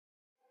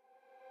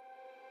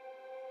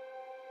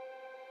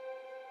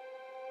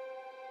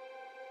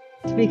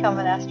To become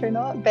an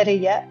astronaut, better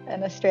yet,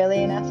 an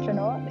Australian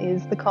astronaut,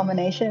 is the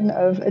culmination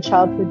of a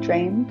childhood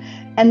dream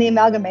and the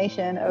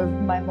amalgamation of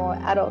my more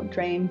adult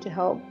dream to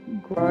help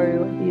grow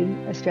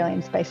the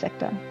Australian space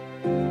sector.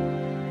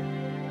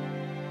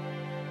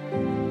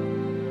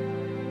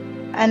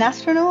 An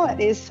astronaut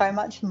is so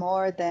much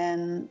more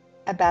than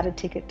about a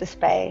ticket to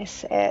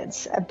space.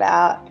 It's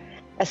about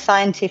a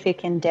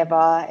scientific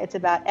endeavour. It's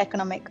about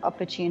economic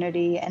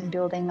opportunity and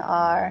building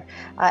our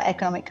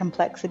economic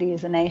complexity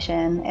as a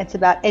nation. It's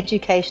about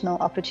educational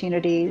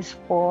opportunities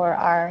for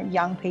our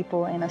young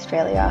people in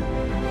Australia.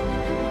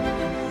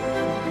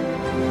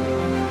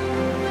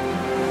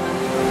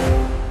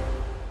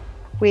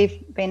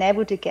 We've been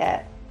able to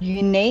get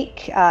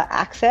unique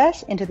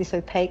access into this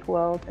opaque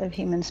world of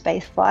human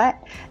spaceflight,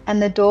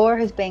 and the door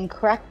has been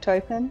cracked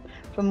open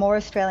for more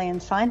Australian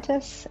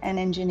scientists and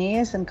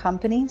engineers and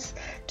companies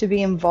to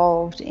be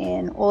involved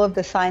in all of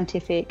the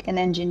scientific and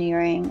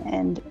engineering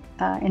and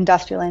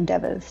industrial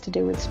endeavours to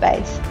do with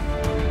space.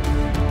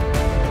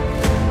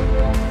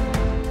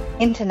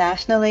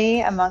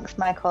 Internationally, amongst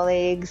my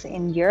colleagues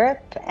in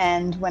Europe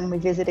and when we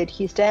visited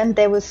Houston,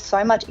 there was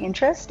so much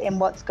interest in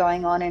what's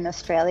going on in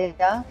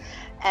Australia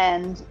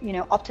and,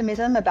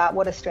 optimism about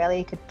what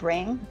Australia could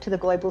bring to the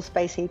global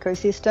space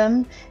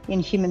ecosystem in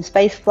human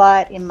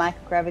spaceflight, in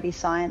microgravity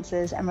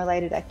sciences and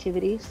related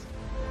activities.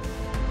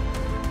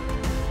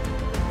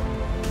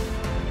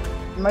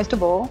 Most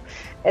of all,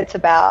 it's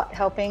about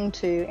helping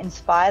to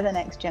inspire the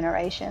next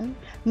generation,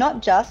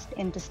 not just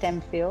into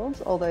STEM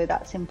fields, although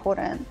that's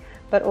important,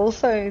 but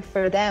also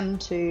for them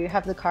to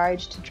have the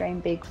courage to dream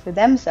big for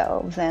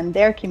themselves and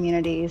their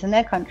communities and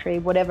their country,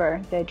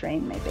 whatever their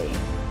dream may be.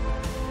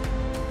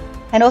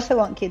 And also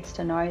want kids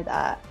to know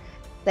that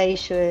they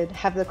should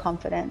have the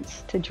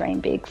confidence to dream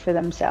big for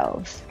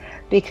themselves,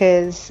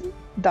 because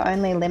the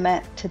only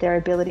limit to their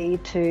ability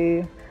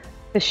to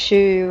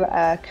pursue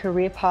a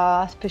career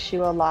path,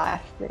 pursue a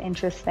life that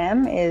interests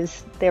them,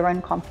 is their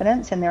own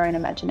confidence and their own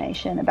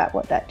imagination about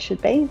what that should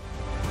be.